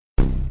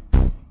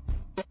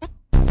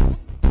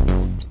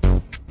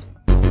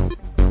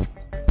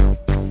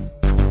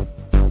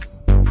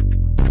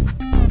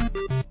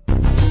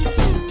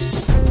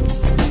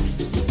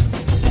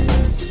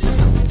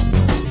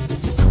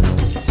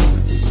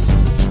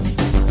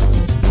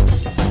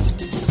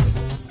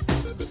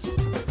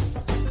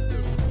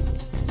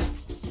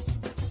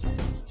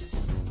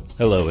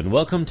Hello and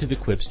welcome to the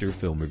Quipster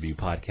Film Review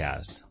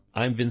Podcast.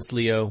 I'm Vince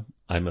Leo.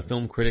 I'm a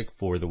film critic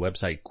for the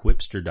website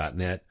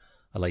quipster.net.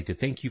 I'd like to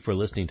thank you for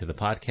listening to the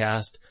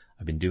podcast.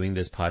 I've been doing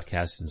this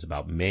podcast since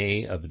about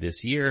May of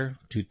this year,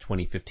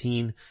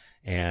 2015,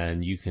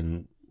 and you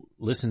can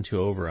listen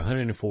to over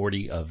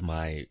 140 of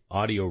my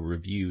audio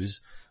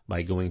reviews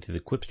by going to the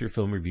Quipster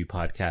Film Review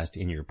Podcast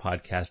in your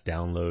podcast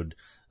download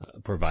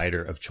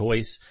provider of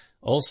choice.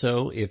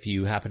 Also, if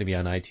you happen to be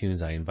on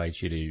iTunes, I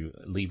invite you to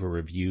leave a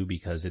review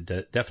because it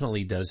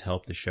definitely does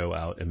help the show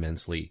out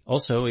immensely.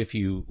 Also, if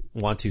you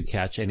want to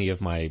catch any of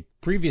my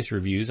previous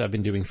reviews, I've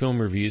been doing film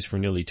reviews for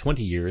nearly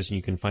 20 years, and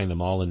you can find them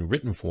all in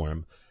written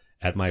form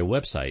at my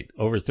website,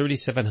 over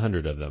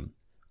 3,700 of them,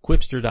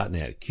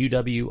 quipster.net,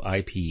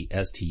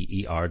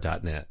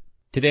 quipster.net.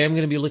 Today I'm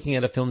going to be looking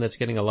at a film that's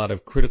getting a lot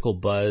of critical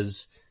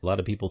buzz. A lot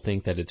of people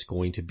think that it's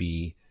going to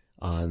be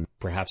on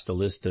perhaps the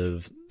list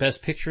of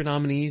Best Picture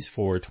nominees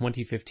for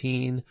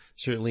 2015.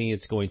 Certainly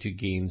it's going to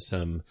gain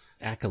some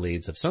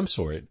accolades of some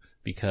sort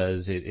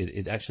because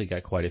it actually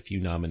got quite a few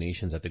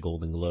nominations at the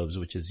Golden Globes,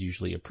 which is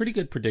usually a pretty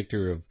good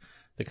predictor of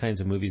the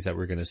kinds of movies that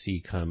we're going to see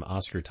come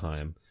Oscar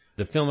time.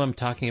 The film I'm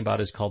talking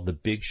about is called The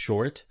Big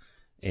Short,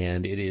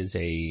 and it is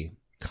a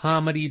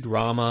comedy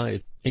drama.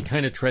 It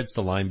kind of treads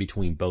the line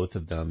between both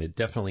of them. It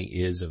definitely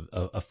is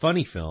a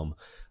funny film,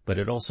 but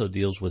it also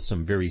deals with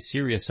some very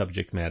serious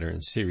subject matter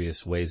in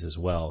serious ways as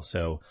well.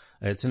 So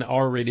it's an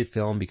R-rated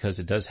film because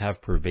it does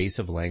have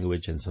pervasive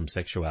language and some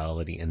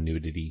sexuality and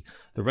nudity.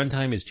 The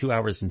runtime is 2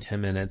 hours and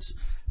 10 minutes.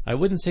 I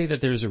wouldn't say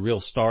that there's a real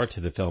star to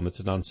the film. It's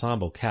an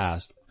ensemble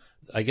cast.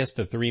 I guess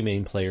the three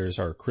main players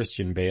are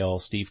Christian Bale,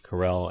 Steve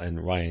Carell,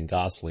 and Ryan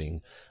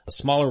Gosling.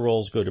 Smaller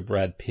roles go to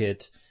Brad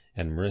Pitt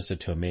and Marissa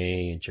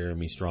Tomei and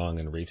Jeremy Strong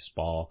and Rafe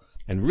Spall.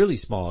 And really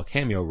small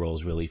cameo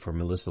roles really for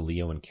Melissa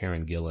Leo and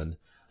Karen Gillan.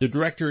 The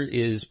director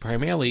is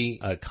primarily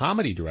a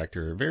comedy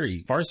director, a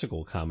very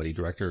farcical comedy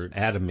director,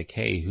 Adam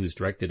McKay, who's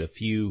directed a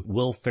few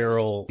Will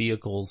Ferrell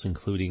vehicles,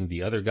 including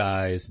The Other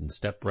Guys and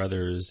Step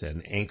Brothers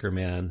and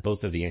Anchorman,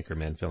 both of the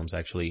Anchorman films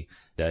actually.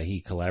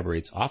 He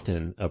collaborates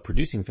often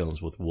producing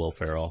films with Will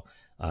Ferrell.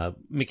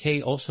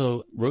 McKay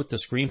also wrote the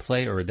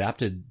screenplay or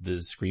adapted the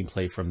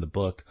screenplay from the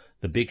book,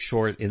 The Big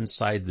Short,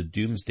 Inside the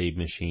Doomsday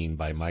Machine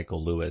by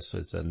Michael Lewis.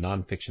 It's a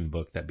nonfiction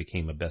book that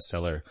became a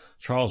bestseller.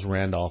 Charles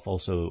Randolph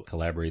also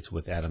collaborates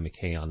with Adam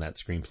McKay on that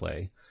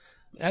screenplay.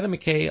 Adam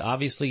McKay,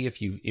 obviously,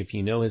 if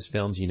you know his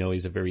films, you know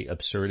he's a very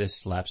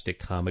absurdist slapstick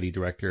comedy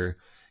director.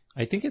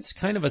 I think it's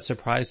kind of a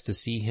surprise to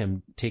see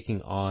him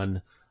taking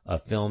on a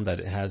film that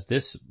has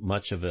this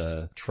much of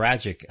a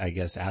tragic, I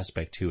guess,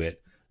 aspect to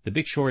it. The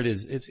Big Short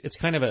it's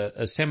kind of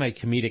a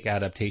semi-comedic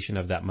adaptation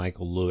of that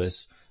Michael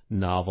Lewis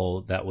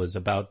novel that was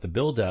about the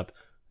build-up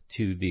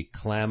to the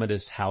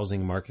calamitous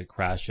housing market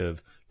crash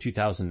of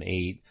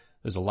 2008.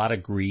 There's a lot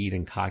of greed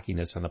and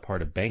cockiness on the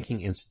part of banking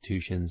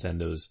institutions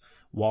and those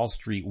Wall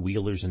Street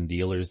wheelers and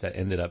dealers that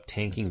ended up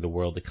tanking the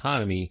world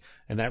economy,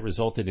 and that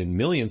resulted in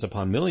millions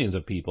upon millions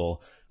of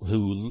people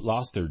who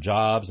lost their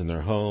jobs and their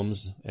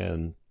homes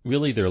and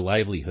really their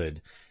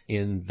livelihood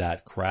in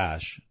that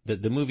crash.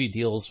 The movie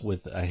deals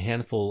with a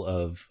handful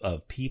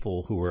of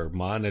people who were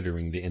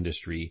monitoring the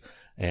industry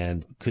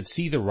and could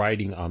see the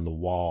writing on the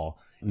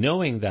wall,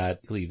 knowing that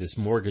this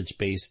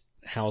mortgage-based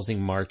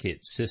housing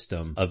market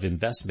system of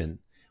investment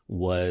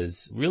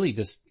was really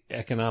this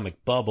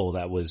economic bubble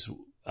that was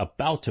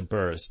about to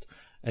burst.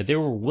 They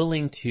were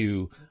willing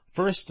to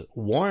first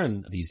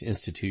warn these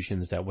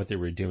institutions that what they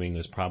were doing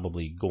was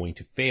probably going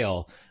to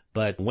fail,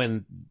 but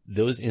when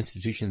those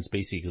institutions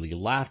basically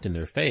laughed in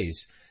their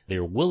face, they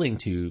were willing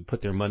to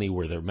put their money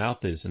where their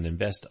mouth is and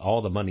invest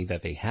all the money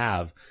that they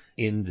have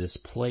in this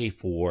play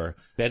for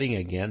betting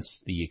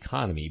against the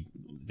economy.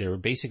 They were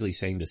basically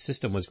saying the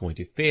system was going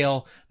to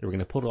fail. They were going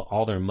to put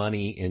all their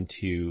money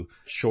into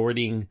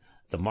shorting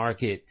the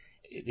market,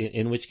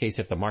 in which case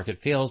if the market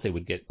fails, they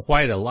would get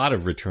quite a lot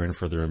of return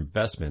for their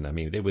investment. I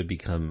mean, they would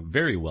become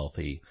very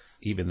wealthy,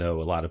 even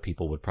though a lot of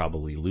people would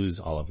probably lose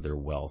all of their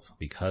wealth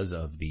because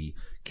of the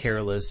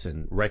careless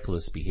and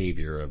reckless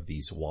behavior of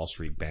these Wall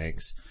Street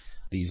banks.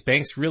 These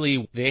banks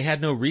really, they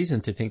had no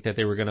reason to think that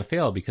they were going to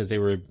fail because they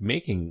were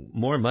making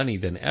more money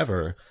than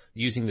ever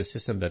using the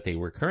system that they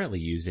were currently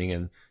using.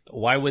 And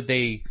why would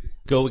they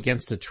go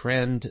against the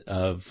trend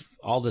of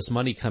all this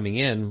money coming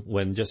in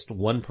when just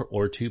one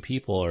or two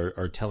people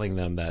are telling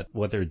them that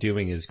what they're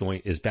doing is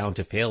bound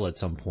to fail at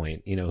some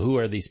point? You know, who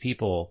are these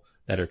people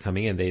that are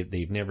coming in?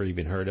 They've never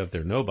even heard of.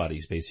 They're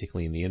nobodies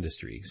basically in the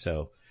industry.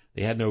 So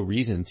they had no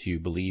reason to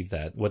believe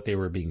that what they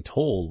were being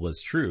told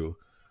was true,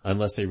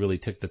 unless they really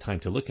took the time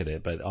to look at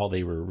it. But all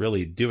they were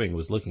really doing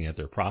was looking at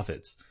their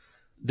profits.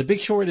 The Big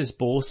Short is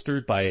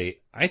bolstered by,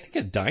 I think,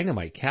 a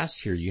dynamite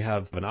cast here. You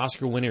have an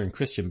Oscar winner in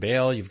Christian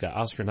Bale. You've got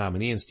Oscar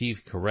nominee in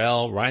Steve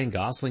Carell. Ryan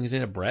Gosling is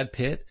in it. Brad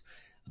Pitt.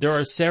 There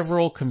are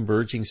several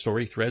converging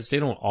story threads. They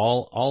don't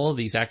all of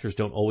these actors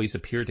don't always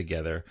appear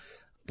together.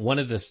 One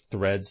of the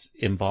threads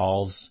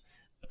involves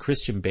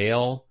Christian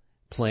Bale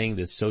playing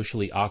this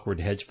socially awkward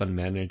hedge fund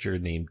manager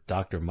named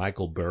Dr.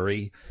 Michael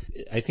Burry.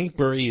 I think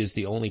Burry is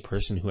the only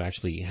person who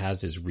actually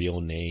has his real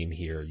name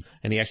here.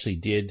 And he actually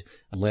did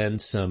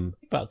lend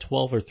about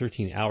 12 or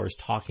 13 hours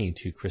talking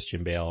to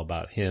Christian Bale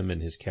about him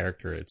and his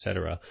character,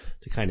 etc.,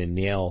 to kind of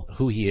nail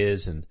who he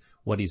is and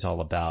what he's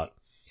all about.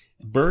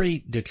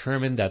 Burry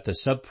determined that the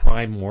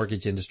subprime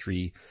mortgage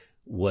industry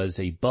was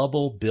a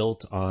bubble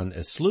built on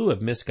a slew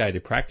of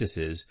misguided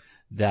practices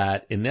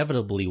that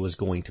inevitably was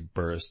going to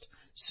burst.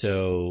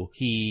 So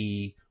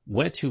he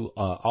went to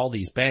all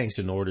these banks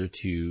in order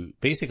to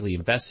basically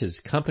invest his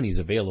company's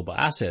available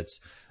assets.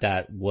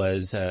 That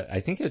was,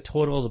 I think it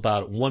totaled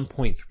about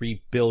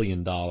 $1.3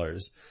 billion.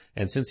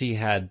 And since he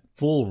had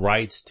full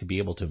rights to be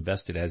able to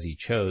invest it as he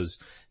chose,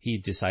 he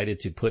decided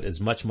to put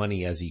as much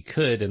money as he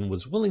could and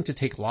was willing to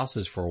take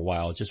losses for a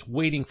while, just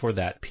waiting for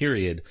that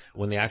period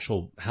when the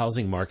actual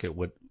housing market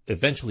would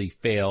eventually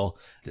fail.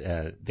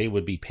 They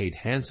would be paid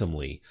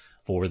handsomely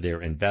for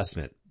their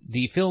investment.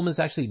 The film is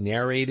actually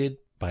narrated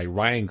by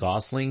Ryan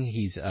Gosling.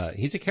 He's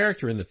a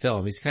character in the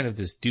film. He's kind of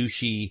this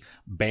douchey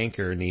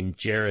banker named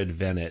Jared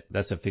Vennett.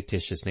 That's a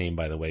fictitious name,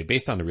 by the way,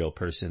 based on a real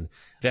person.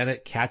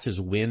 Vennett catches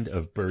wind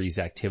of Burry's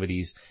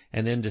activities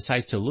and then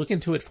decides to look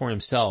into it for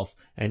himself.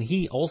 And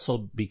he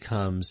also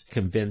becomes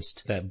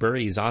convinced that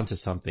Burry is onto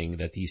something,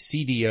 that these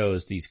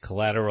CDOs, these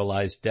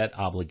collateralized debt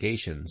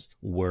obligations,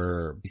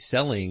 were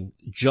selling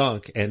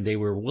junk and they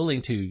were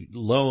willing to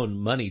loan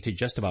money to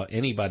just about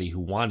anybody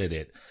who wanted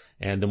it.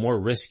 And the more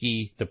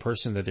risky the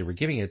person that they were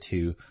giving it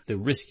to, the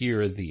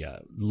riskier the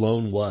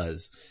loan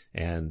was.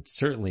 And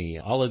certainly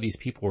all of these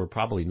people were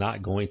probably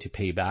not going to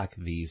pay back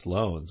these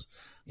loans.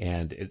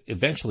 And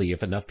eventually,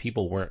 if enough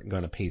people weren't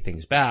going to pay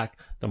things back,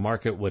 the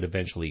market would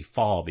eventually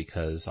fall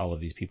because all of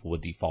these people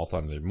would default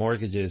on their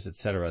mortgages,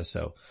 etc.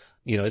 So,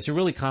 it's a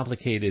really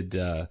complicated.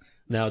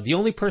 Now, the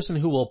only person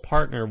who will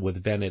partner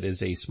with Vennett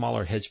is a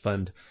smaller hedge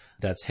fund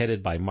that's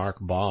headed by Mark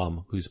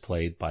Baum, who's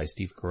played by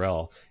Steve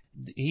Carell.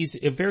 He's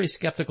a very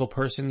skeptical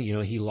person.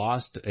 He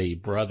lost a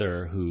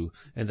brother who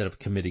ended up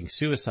committing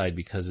suicide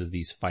because of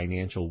these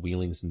financial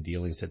wheelings and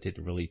dealings that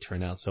didn't really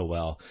turn out so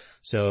well.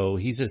 So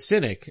he's a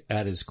cynic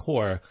at his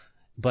core,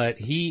 but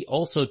he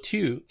also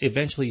too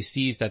eventually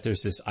sees that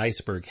there's this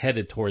iceberg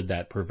headed toward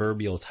that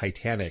proverbial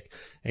Titanic,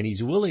 and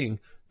he's willing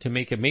to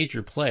make a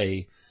major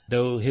play.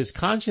 Though his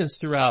conscience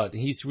throughout,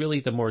 he's really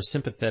the more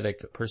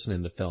sympathetic person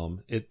in the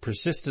film. It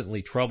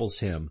persistently troubles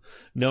him,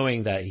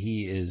 knowing that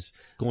he is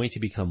going to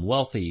become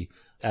wealthy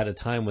at a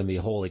time when the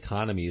whole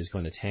economy is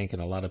going to tank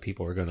and a lot of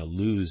people are going to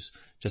lose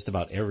just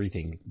about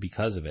everything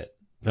because of it.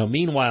 Now,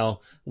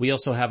 meanwhile, we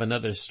also have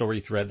another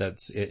story thread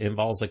that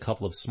involves a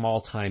couple of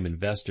small-time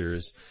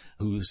investors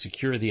who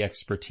secure the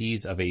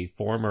expertise of a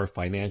former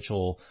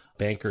financial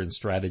banker and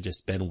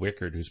strategist, Ben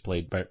Wickert, who's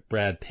played by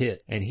Brad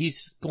Pitt. And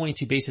he's going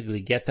to basically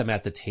get them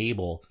at the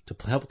table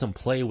to help them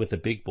play with the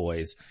big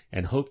boys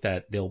and hope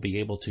that they'll be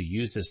able to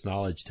use this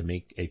knowledge to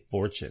make a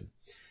fortune.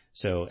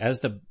 So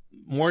as the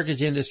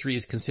mortgage industry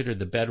is considered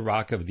the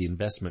bedrock of the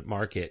investment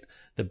market,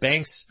 the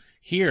banks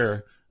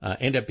here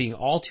end up being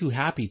all too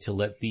happy to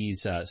let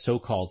these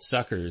so-called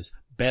suckers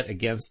bet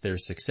against their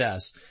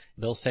success.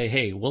 They'll say,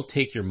 hey, we'll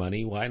take your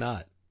money. Why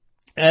not?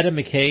 Adam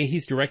McKay,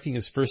 he's directing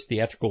his first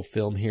theatrical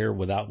film here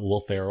without Will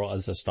Ferrell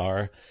as a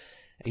star.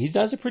 He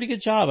does a pretty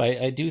good job.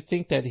 I do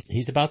think that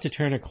he's about to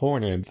turn a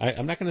corner.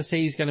 I'm not going to say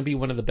he's going to be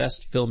one of the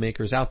best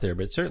filmmakers out there,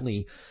 but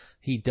certainly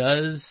he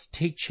does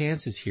take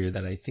chances here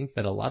that I think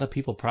that a lot of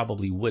people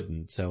probably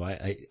wouldn't. So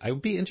I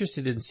would be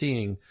interested in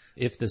seeing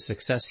if the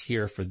success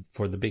here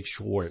for The Big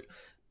Short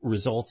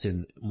results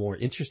in more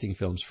interesting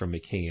films from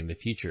McKay in the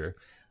future.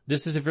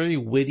 This is a very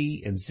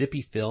witty and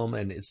zippy film,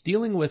 and it's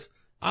dealing with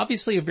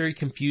obviously a very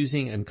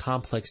confusing and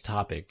complex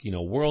topic.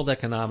 World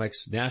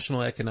economics,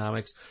 national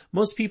economics.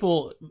 Most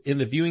people in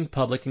the viewing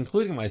public,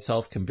 including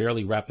myself, can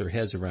barely wrap their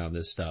heads around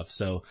this stuff.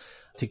 So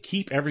to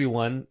keep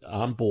everyone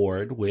on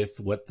board with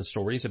what the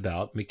story's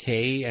about,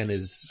 McKay and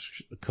his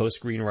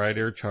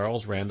co-screenwriter,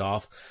 Charles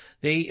Randolph,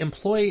 they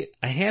employ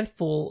a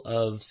handful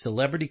of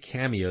celebrity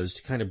cameos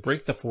to kind of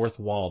break the fourth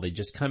wall. They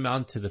just come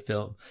onto the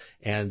film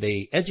and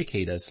they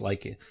educate us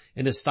like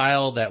in a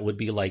style that would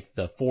be like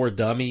the For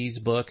Dummies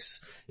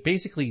books.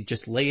 Basically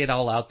just lay it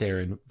all out there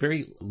in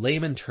very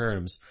layman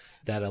terms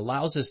that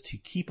allows us to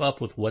keep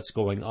up with what's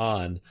going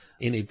on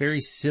in a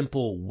very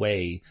simple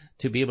way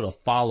to be able to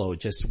follow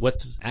just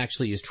what's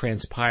actually is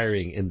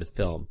transpiring in the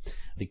film.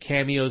 The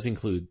cameos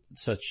include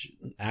such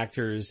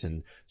actors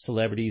and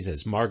celebrities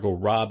as Margot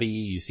Robbie.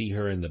 You see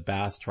her in the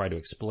bath try to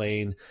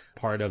explain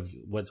part of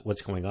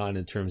what's going on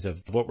in terms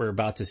of what we're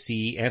about to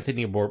see.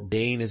 Anthony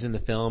Bourdain is in the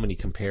film, and he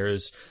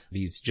compares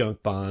these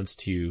junk bonds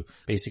to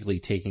basically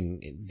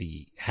taking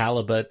the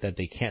halibut that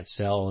they can't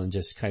sell and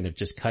just kind of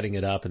just cutting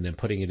it up and then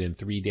putting it in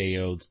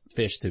 3-day-old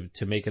fish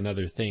to make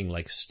another thing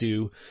like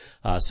stew.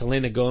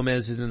 Selena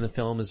Gomez is in the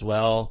film as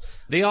well.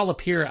 They all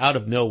appear out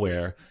of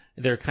nowhere.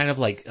 They're kind of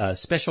like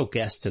special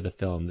guests to the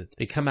film.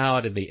 They come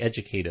out and they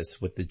educate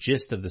us with the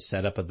gist of the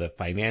setup of the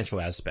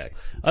financial aspect.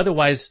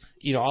 Otherwise,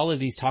 all of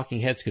these talking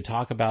heads could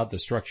talk about the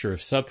structure of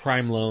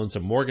subprime loans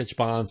and mortgage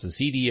bonds and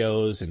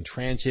CDOs and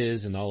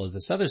tranches and all of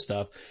this other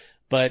stuff.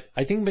 But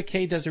I think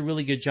McKay does a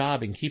really good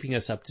job in keeping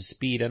us up to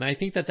speed, and I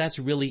think that that's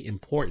really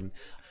important.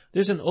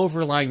 There's an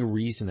overlying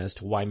reason as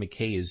to why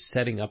McKay is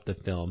setting up the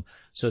film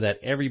so that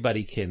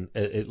everybody can,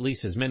 at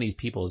least as many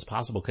people as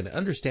possible, can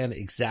understand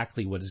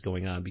exactly what is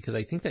going on. Because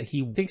I think that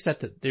he thinks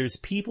that there's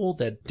people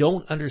that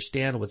don't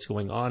understand what's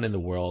going on in the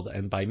world,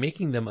 and by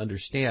making them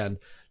understand,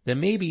 then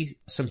maybe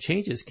some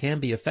changes can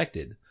be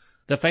affected.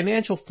 The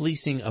financial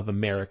fleecing of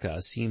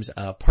America seems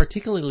a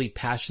particularly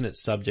passionate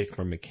subject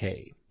for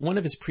McKay. One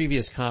of his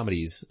previous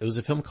comedies, it was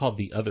a film called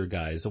The Other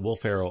Guys. Will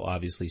Ferrell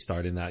obviously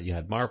starred in that. You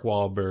had Mark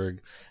Wahlberg.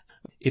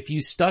 If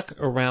you stuck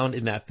around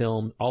in that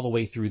film all the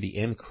way through the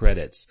end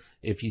credits,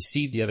 if you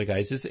see The Other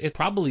Guys, it's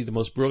probably the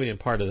most brilliant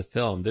part of the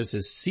film. There's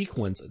this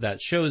sequence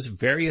that shows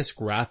various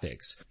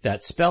graphics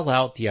that spell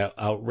out the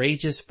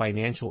outrageous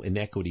financial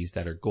inequities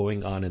that are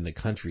going on in the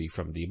country,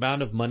 from the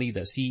amount of money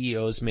that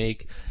CEOs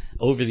make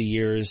over the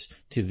years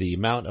to the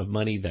amount of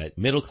money that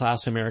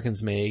middle-class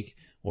Americans make,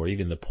 or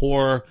even the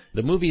poor.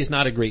 The movie is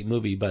not a great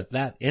movie, but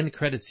that end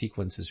credit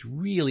sequence is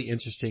really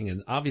interesting.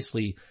 And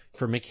obviously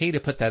for McKay to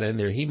put that in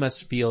there, he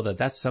must feel that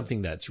that's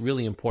something that's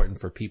really important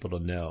for people to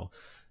know.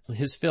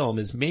 His film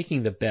is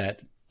making the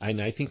bet,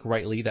 and I think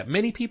rightly, that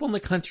many people in the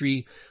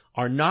country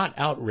are not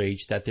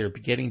outraged that they're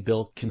getting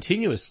billed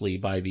continuously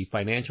by the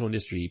financial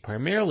industry,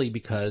 primarily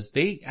because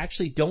they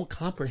actually don't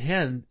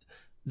comprehend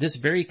this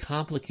very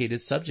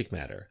complicated subject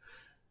matter.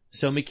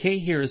 So McKay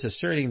here is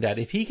asserting that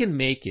if he can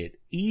make it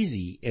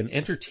easy and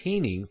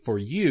entertaining for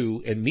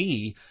you and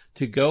me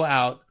to go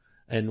out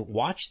and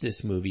watch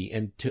this movie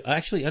and to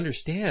actually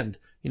understand,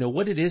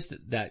 what it is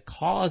that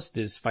caused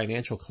this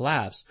financial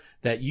collapse,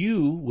 that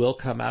you will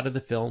come out of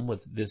the film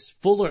with this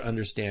fuller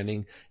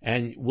understanding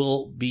and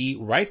will be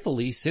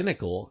rightfully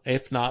cynical,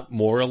 if not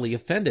morally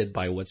offended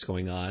by what's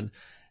going on,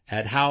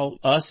 at how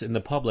us in the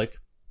public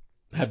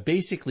have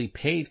basically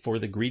paid for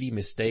the greedy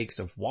mistakes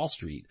of Wall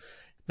Street.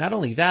 Not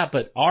only that,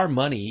 but our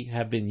money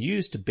have been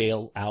used to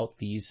bail out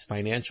these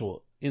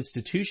financial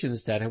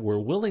institutions that were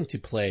willing to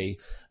play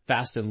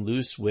fast and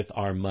loose with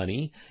our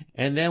money.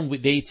 And then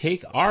they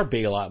take our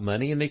bailout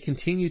money and they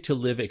continue to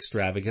live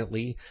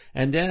extravagantly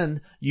and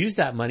then use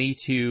that money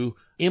to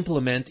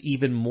implement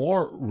even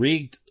more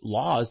rigged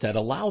laws that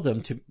allow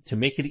them to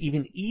make it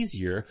even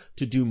easier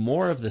to do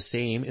more of the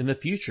same in the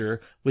future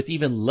with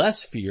even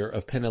less fear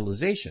of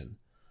penalization.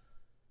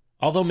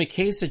 Although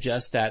McKay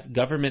suggests that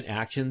government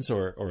actions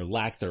or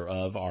lack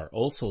thereof are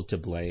also to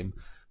blame,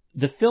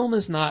 the film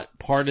is not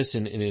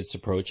partisan in its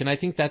approach, and I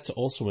think that's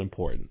also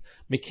important.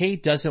 McKay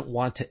doesn't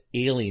want to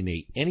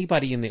alienate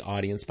anybody in the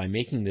audience by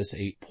making this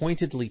a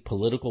pointedly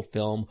political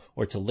film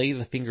or to lay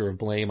the finger of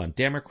blame on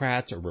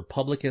Democrats or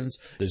Republicans.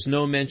 There's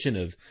no mention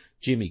of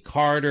Jimmy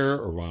Carter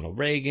or Ronald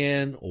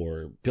Reagan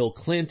or Bill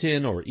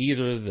Clinton or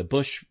either of the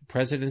Bush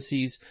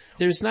presidencies.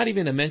 There's not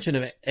even a mention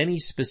of any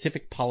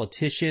specific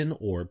politician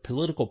or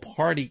political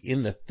party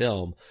in the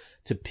film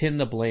to pin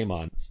the blame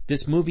on.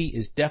 This movie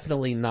is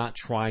definitely not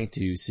trying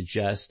to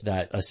suggest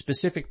that a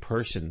specific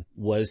person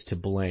was to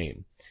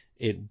blame.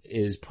 It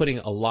is putting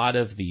a lot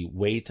of the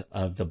weight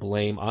of the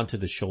blame onto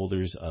the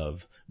shoulders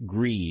of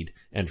greed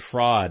and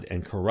fraud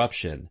and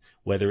corruption,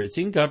 whether it's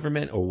in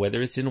government or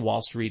whether it's in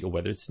Wall Street or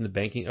whether it's in the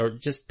banking or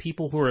just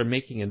people who are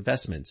making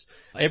investments.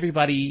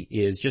 Everybody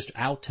is just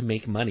out to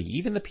make money.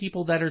 Even the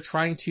people that are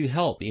trying to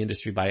help the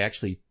industry by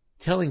actually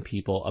telling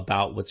people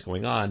about what's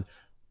going on,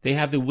 they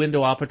have the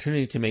window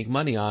opportunity to make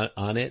money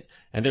on it,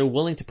 and they're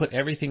willing to put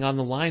everything on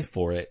the line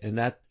for it. And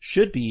that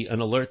should be an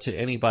alert to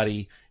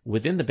anybody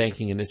within the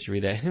banking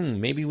industry that,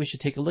 maybe we should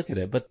take a look at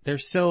it. But they're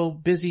so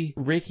busy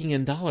raking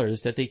in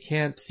dollars that they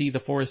can't see the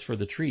forest for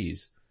the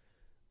trees.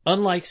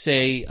 Unlike,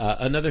 say,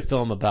 another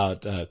film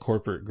about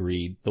corporate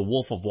greed, The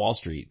Wolf of Wall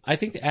Street, I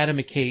think that Adam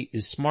McKay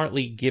is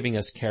smartly giving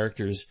us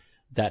characters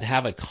that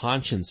have a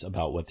conscience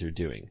about what they're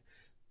doing.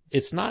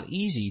 It's not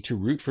easy to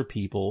root for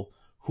people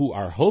who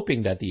are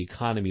hoping that the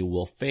economy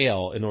will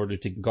fail in order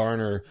to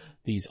garner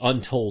these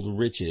untold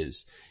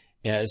riches,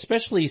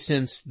 especially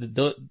since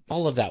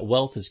all of that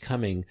wealth is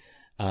coming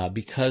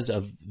because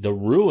of the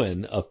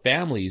ruin of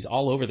families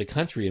all over the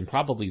country and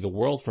probably the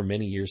world for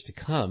many years to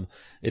come.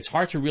 It's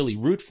hard to really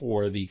root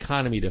for the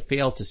economy to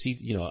fail to see,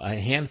 a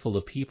handful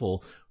of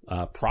people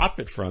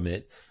profit from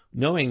it,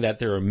 knowing that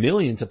there are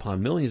millions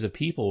upon millions of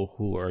people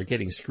who are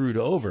getting screwed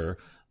over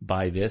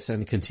by this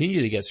and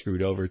continue to get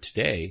screwed over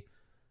today.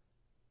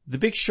 The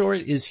Big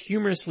Short is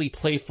humorously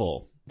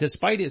playful.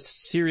 Despite its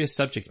serious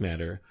subject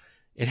matter,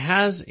 it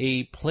has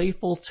a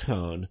playful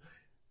tone.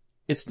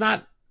 It's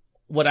not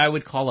what I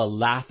would call a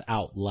laugh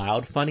out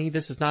loud funny.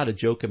 This is not a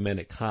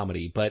joke-a-minute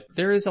comedy, but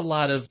there is a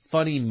lot of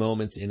funny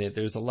moments in it.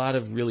 There's a lot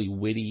of really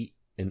witty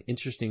and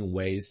interesting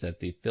ways that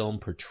the film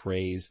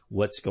portrays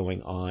what's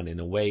going on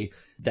in a way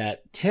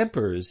that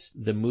tempers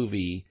the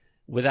movie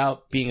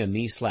without being a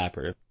knee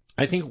slapper.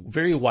 I think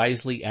very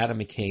wisely Adam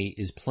McKay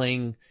is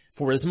playing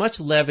for as much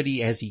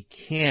levity as he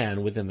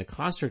can within the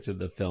construct of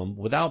the film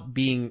without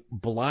being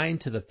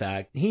blind to the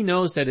fact he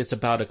knows that it's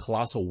about a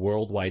colossal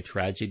worldwide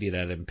tragedy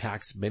that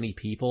impacts many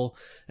people.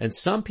 And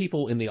some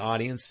people in the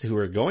audience who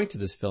are going to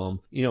this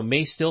film,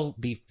 may still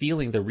be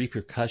feeling the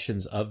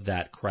repercussions of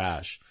that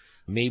crash.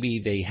 Maybe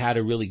they had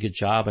a really good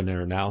job and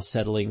are now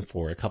settling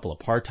for a couple of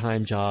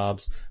part-time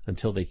jobs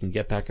until they can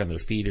get back on their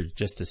feet or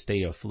just to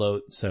stay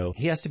afloat. So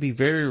he has to be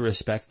very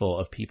respectful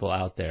of people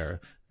out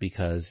there,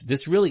 because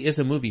this really is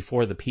a movie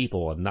for the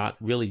people and not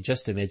really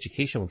just an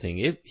educational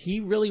thing.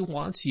 He really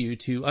wants you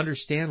to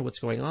understand what's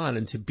going on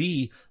and to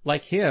be,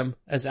 like him,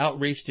 as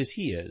outraged as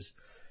he is.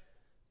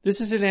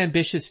 This is an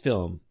ambitious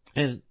film.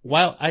 And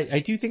while I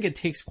do think it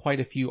takes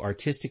quite a few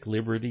artistic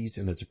liberties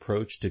in its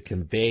approach to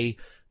convey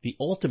the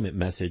ultimate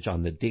message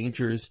on the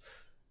dangers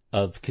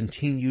of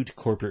continued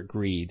corporate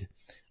greed,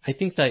 I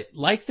think that,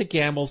 like the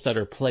gambles that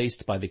are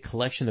placed by the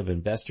collection of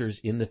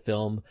investors in the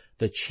film,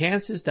 the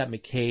chances that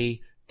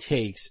McKay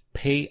takes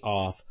pay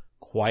off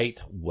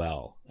quite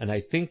well. And I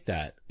think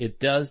that it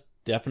does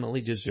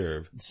definitely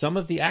deserve some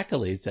of the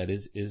accolades that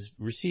is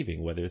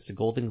receiving, whether it's the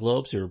Golden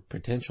Globes or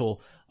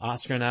potential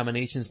Oscar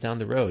nominations down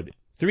the road.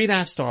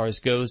 3.5 stars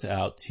goes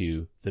out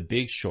to The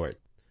Big Short.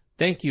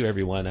 Thank you,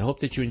 everyone. I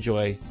hope that you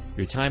enjoy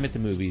your time at the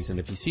movies, and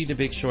if you see The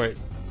Big Short,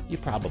 you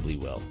probably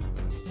will.